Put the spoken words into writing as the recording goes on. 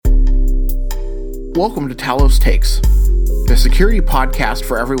Welcome to Talos Takes, the security podcast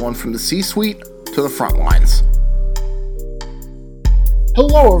for everyone from the C-suite to the front lines.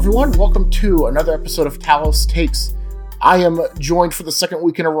 Hello, everyone. Welcome to another episode of Talos Takes. I am joined for the second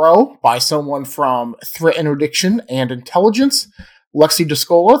week in a row by someone from threat interdiction and intelligence, Lexi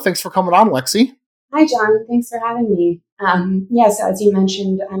Descola. Thanks for coming on, Lexi. Hi, John. Thanks for having me. So as you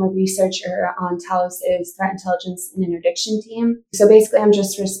mentioned, I'm a researcher on Talos' threat intelligence and interdiction team. So basically, I'm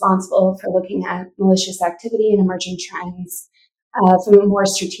just responsible for looking at malicious activity and emerging trends from a more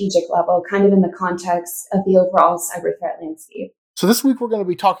strategic level, kind of in the context of the overall cyber threat landscape. So this week, we're going to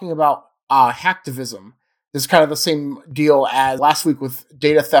be talking about hacktivism. This is kind of the same deal as last week with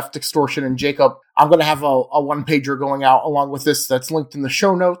data theft, extortion, and Jacob. I'm going to have a one-pager going out along with this that's linked in the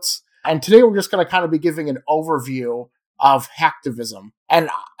show notes. And today we're just going to kind of be giving an overview of hacktivism.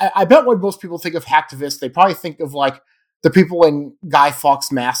 And I bet when most people think of hacktivists, they probably think of like the people in Guy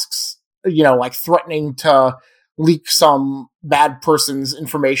Fawkes masks, like threatening to leak some bad person's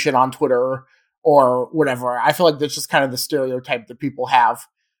information on Twitter or whatever. I feel like that's just kind of the stereotype that people have.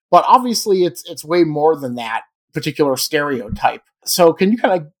 But obviously it's way more than that particular stereotype. So can you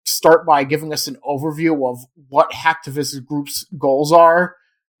kind of start by giving us an overview of what hacktivist groups' goals are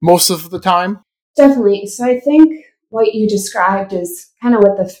most of the time? Definitely. So I think what you described is kind of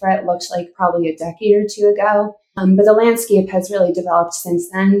what the threat looked like probably a decade or two ago. But the landscape has really developed since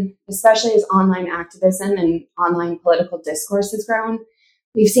then, especially as online activism and online political discourse has grown.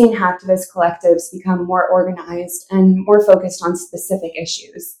 We've seen hacktivist collectives become more organized and more focused on specific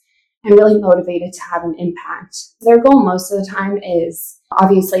issues and really motivated to have an impact. Their goal most of the time is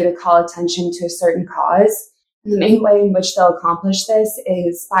obviously to call attention to a certain cause. And the main way in which they'll accomplish this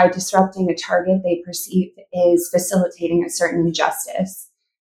is by disrupting a target they perceive is facilitating a certain injustice.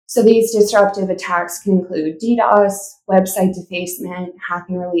 So these disruptive attacks can include DDoS, website defacement, hack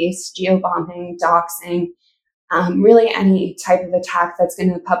and release, geobombing, doxing, really any type of attack that's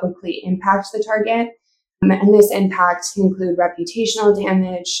going to publicly impact the target. And this impact can include reputational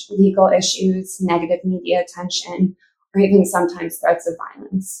damage, legal issues, negative media attention, or even sometimes threats of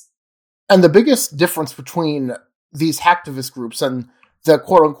violence. And the biggest difference between these hacktivist groups and the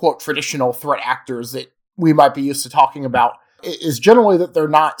quote-unquote traditional threat actors that we might be used to talking about is generally that they're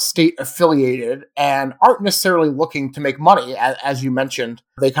not state-affiliated and aren't necessarily looking to make money, as you mentioned.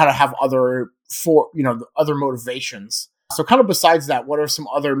 They kind of have other motivations. So kind of besides that, what are some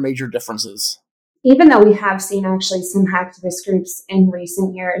other major differences? Even though we have seen actually some hacktivist groups in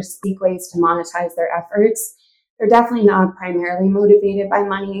recent years seek ways to monetize their efforts, they're definitely not primarily motivated by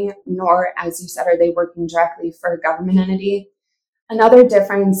money, nor, as you said, are they working directly for a government entity. Another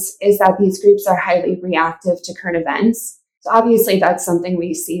difference is that these groups are highly reactive to current events. So obviously that's something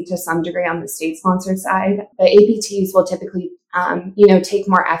we see to some degree on the state-sponsored side. But APTs will typically, take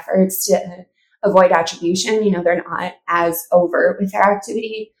more efforts to avoid attribution. They're not as overt with their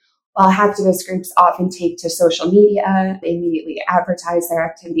activity. While hacktivist groups often take to social media, they immediately advertise their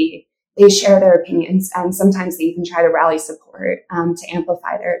activity. They share their opinions, and sometimes they even try to rally support to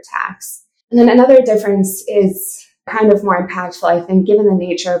amplify their attacks. And then another difference is kind of more impactful, I think, given the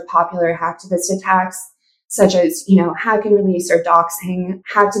nature of popular hacktivist attacks, such as, hack and release or doxing.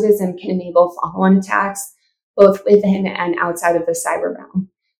 Hacktivism can enable follow-on attacks, both within and outside of the cyber realm.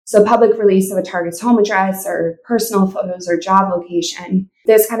 So public release of a target's home address or personal photos or job location,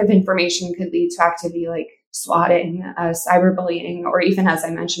 this kind of information could lead to activity like swatting, cyberbullying, or even, as I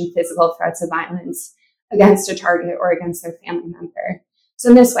mentioned, physical threats of violence against a target or against their family member. So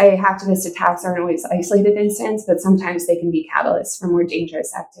in this way, hacktivist attacks aren't always isolated incidents, but sometimes they can be catalysts for more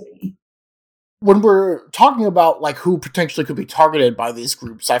dangerous activity. When we're talking about like who potentially could be targeted by these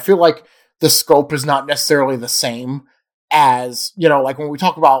groups, I feel like the scope is not necessarily the same as, like when we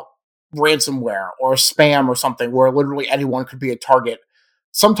talk about ransomware or spam or something where literally anyone could be a target.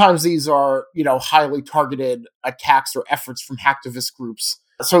 Sometimes these are, highly targeted attacks or efforts from hacktivist groups.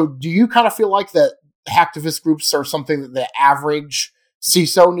 So do you kind of feel like that hacktivist groups are something that the average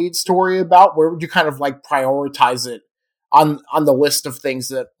CISO needs to worry about? Where would you kind of like prioritize it on the list of things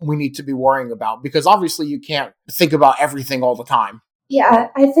that we need to be worrying about? Because obviously you can't think about everything all the time. Yeah,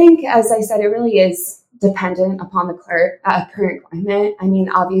 I think, as I said, it really is dependent upon the current climate. I mean,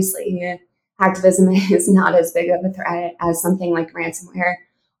 obviously, hacktivism is not as big of a threat as something like ransomware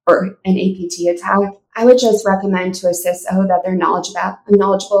or an APT attack. I would just recommend to a CISO that they're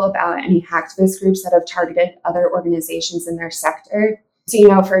knowledgeable about any hacktivist groups that have targeted other organizations in their sector.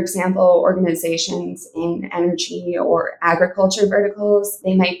 So, for example, organizations in energy or agriculture verticals,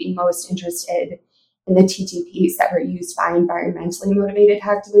 they might be most interested in the TTPs that are used by environmentally motivated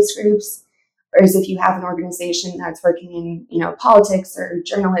hacktivist groups. Whereas if you have an organization that's working in, politics or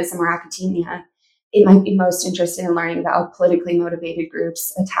journalism or academia, it might be most interested in learning about politically motivated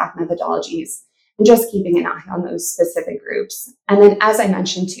groups, attack methodologies, and just keeping an eye on those specific groups. And then, as I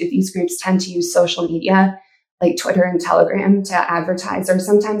mentioned too, these groups tend to use social media like Twitter and Telegram to advertise, or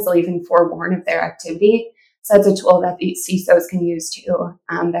sometimes they'll even forewarn of their activity. So that's a tool that the CISOs can use too,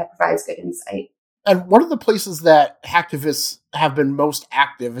 that provides good insight. And one of the places that hacktivists have been most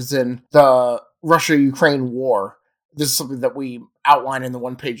active is in the Russia-Ukraine war. This is something that we outline in the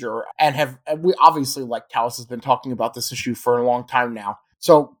one-pager, and we obviously, like Talis, has been talking about this issue for a long time now.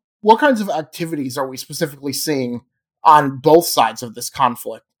 So what kinds of activities are we specifically seeing on both sides of this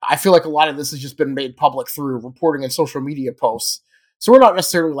conflict? I feel like a lot of this has just been made public through reporting and social media posts. So we're not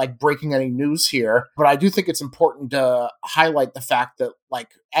necessarily like breaking any news here, but I do think it's important to highlight the fact that, like,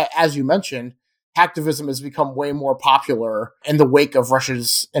 as you mentioned, hacktivism has become way more popular in the wake of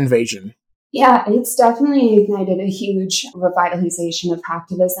Russia's invasion. Yeah, it's definitely ignited a huge revitalization of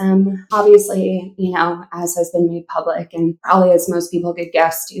hacktivism. Obviously, as has been made public, and probably as most people could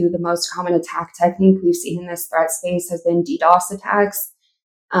guess too, the most common attack technique we've seen in this threat space has been DDoS attacks.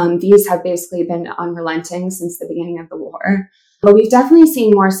 These have basically been unrelenting since the beginning of the war. But we've definitely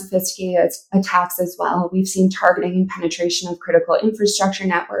seen more sophisticated attacks as well. We've seen targeting and penetration of critical infrastructure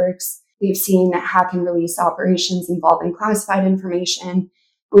networks. We've seen hack and release operations involving classified information.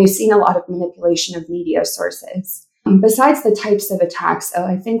 We've seen a lot of manipulation of media sources. Besides the types of attacks, though,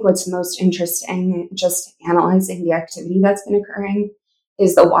 I think what's most interesting, just analyzing the activity that's been occurring,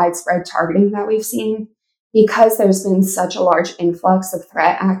 is the widespread targeting that we've seen. Because there's been such a large influx of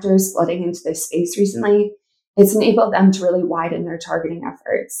threat actors flooding into this space recently, it's enabled them to really widen their targeting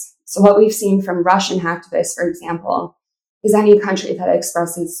efforts. So what we've seen from Russian hacktivists, for example, is any country that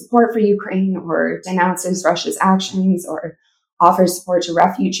expresses support for Ukraine or denounces Russia's actions or offers support to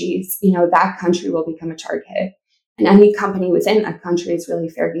refugees, that country will become a target. And any company within that country is really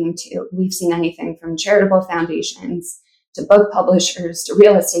fair game too. We've seen anything from charitable foundations to book publishers to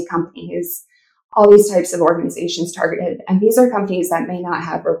real estate companies, all these types of organizations targeted. And these are companies that may not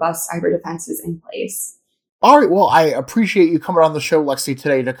have robust cyber defenses in place. All right, well, I appreciate you coming on the show, Lexi,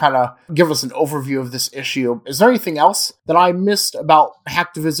 today to kind of give us an overview of this issue. Is there anything else that I missed about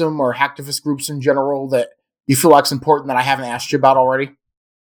hacktivism or hacktivist groups in general that you feel like is important that I haven't asked you about already?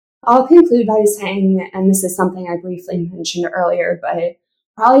 I'll conclude by saying, and this is something I briefly mentioned earlier, but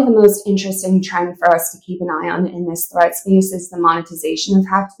probably the most interesting trend for us to keep an eye on in this threat space is the monetization of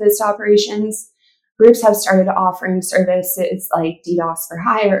hacktivist operations. Groups have started offering services like DDoS for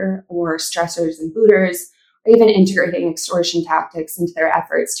hire or stressors and booters, or even integrating extortion tactics into their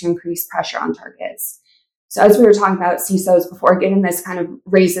efforts to increase pressure on targets. So as we were talking about CISOs before, given this kind of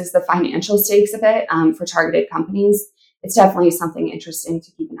raises the financial stakes a bit for targeted companies, it's definitely something interesting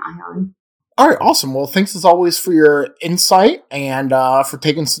to keep an eye on. All right, awesome. Well, thanks as always for your insight and for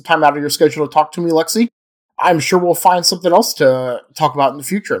taking some time out of your schedule to talk to me, Lexi. I'm sure we'll find something else to talk about in the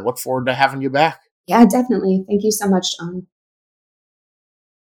future. Look forward to having you back. Yeah, definitely. Thank you so much, John.